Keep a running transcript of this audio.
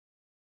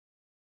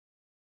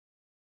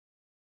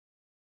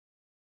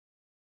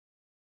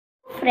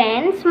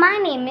friends, my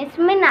name is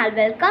Mrinal.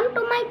 Welcome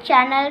to my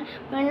channel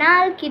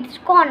Mrinal Kids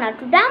Corner.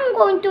 Today I am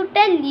going to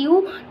tell you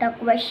the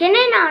question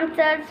and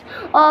answers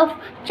of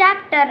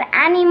chapter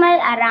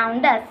Animal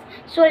Around Us.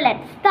 So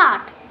let's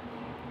start.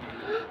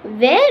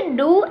 Where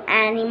do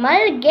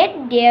animals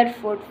get their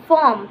food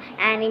from?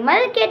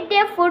 Animals get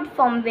their food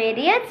from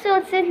various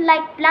sources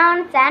like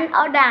plants and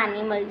other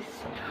animals.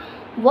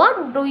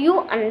 What do you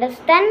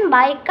understand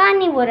by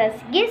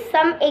carnivorous? Give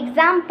some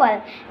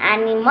example.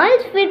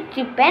 Animals which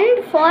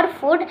depend for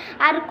food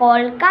are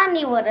called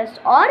carnivorous,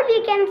 or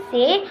we can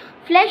say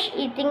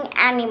flesh-eating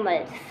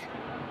animals.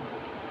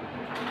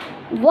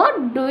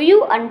 What do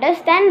you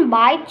understand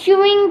by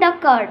chewing the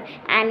cud?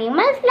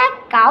 Animals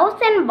like cows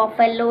and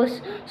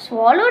buffaloes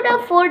swallow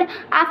the food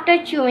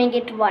after chewing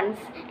it once.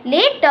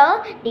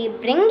 Later, they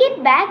bring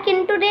it back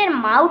into their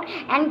mouth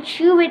and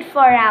chew it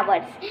for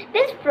hours.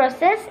 This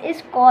process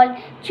is called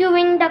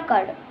chewing the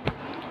cud.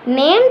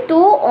 Name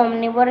two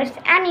omnivorous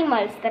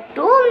animals. The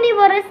two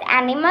omnivorous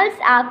animals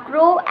are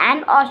crow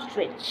and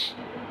ostrich.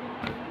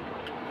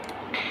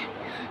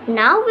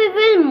 Now we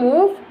will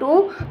move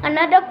to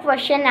another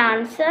question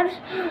answer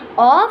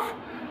of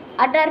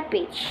other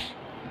page.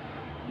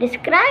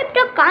 Describe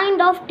the kind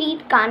of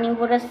teeth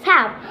carnivores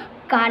have.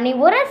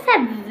 Carnivores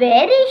have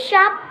very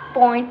sharp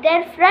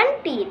pointed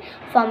front teeth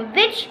from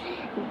which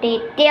they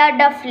tear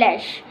the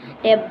flesh.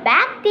 Their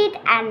back teeth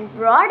are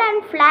broad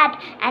and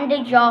flat and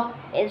the jaw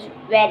is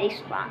very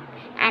strong.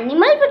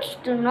 Animals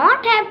which do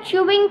not have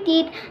chewing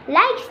teeth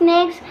like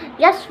snakes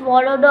just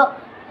swallow the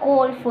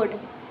whole food.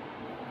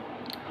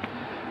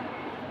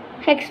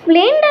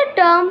 Explain the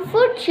term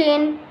food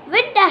chain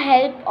with the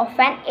help of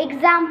an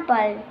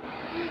example.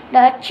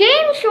 The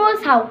chain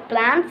shows how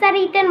plants are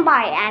eaten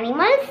by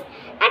animals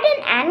and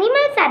then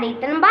animals are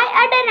eaten by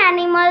other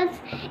animals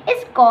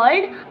is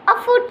called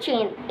a food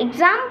chain.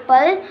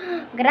 Example,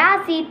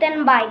 grass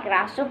eaten by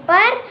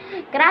grasshopper,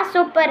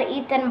 grasshopper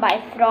eaten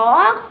by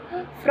frog,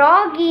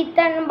 frog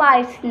eaten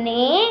by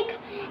snake,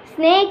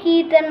 snake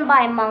eaten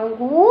by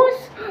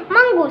mongoose,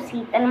 mongoose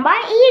eaten by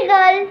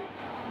eagle.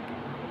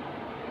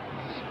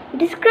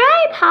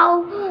 Describe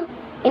how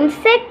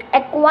insects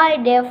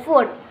acquire their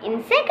food.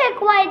 Insects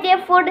acquire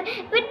their food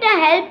with the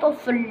help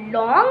of a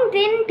long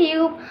thin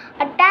tube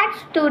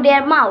attached to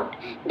their mouth.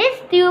 This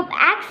tube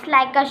acts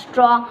like a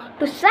straw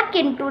to suck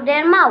into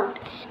their mouth.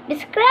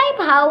 Describe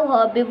how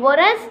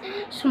herbivorous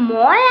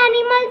small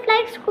animals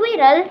like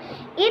squirrel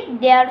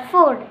eat their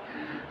food.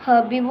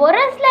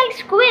 Herbivores like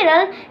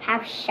squirrel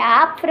have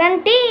sharp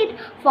front teeth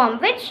from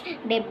which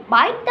they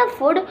bite the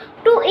food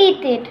to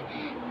eat it.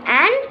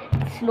 And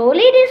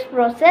slowly this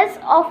process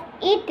of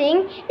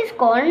eating is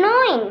called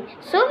gnawing.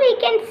 So we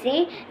can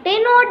say they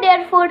gnaw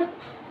their food.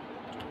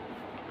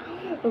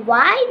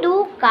 Why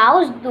do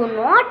cows do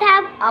not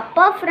have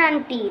upper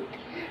front teeth?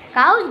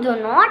 Cows do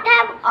not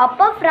have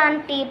upper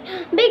front teeth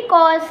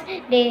because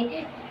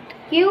they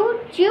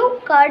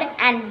chew cud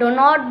and do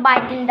not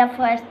bite in the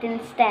first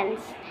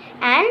instance.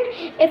 And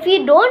if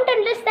you don't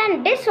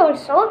understand this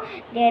also,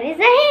 there is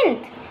a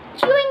hint.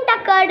 Chewing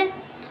the cud.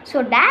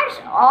 So that's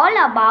all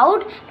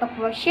about the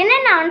question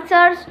and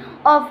answers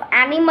of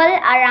animal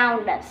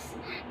around us.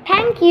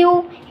 Thank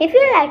you. If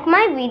you like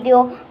my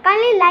video,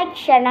 kindly like,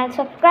 share and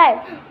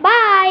subscribe.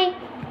 Bye.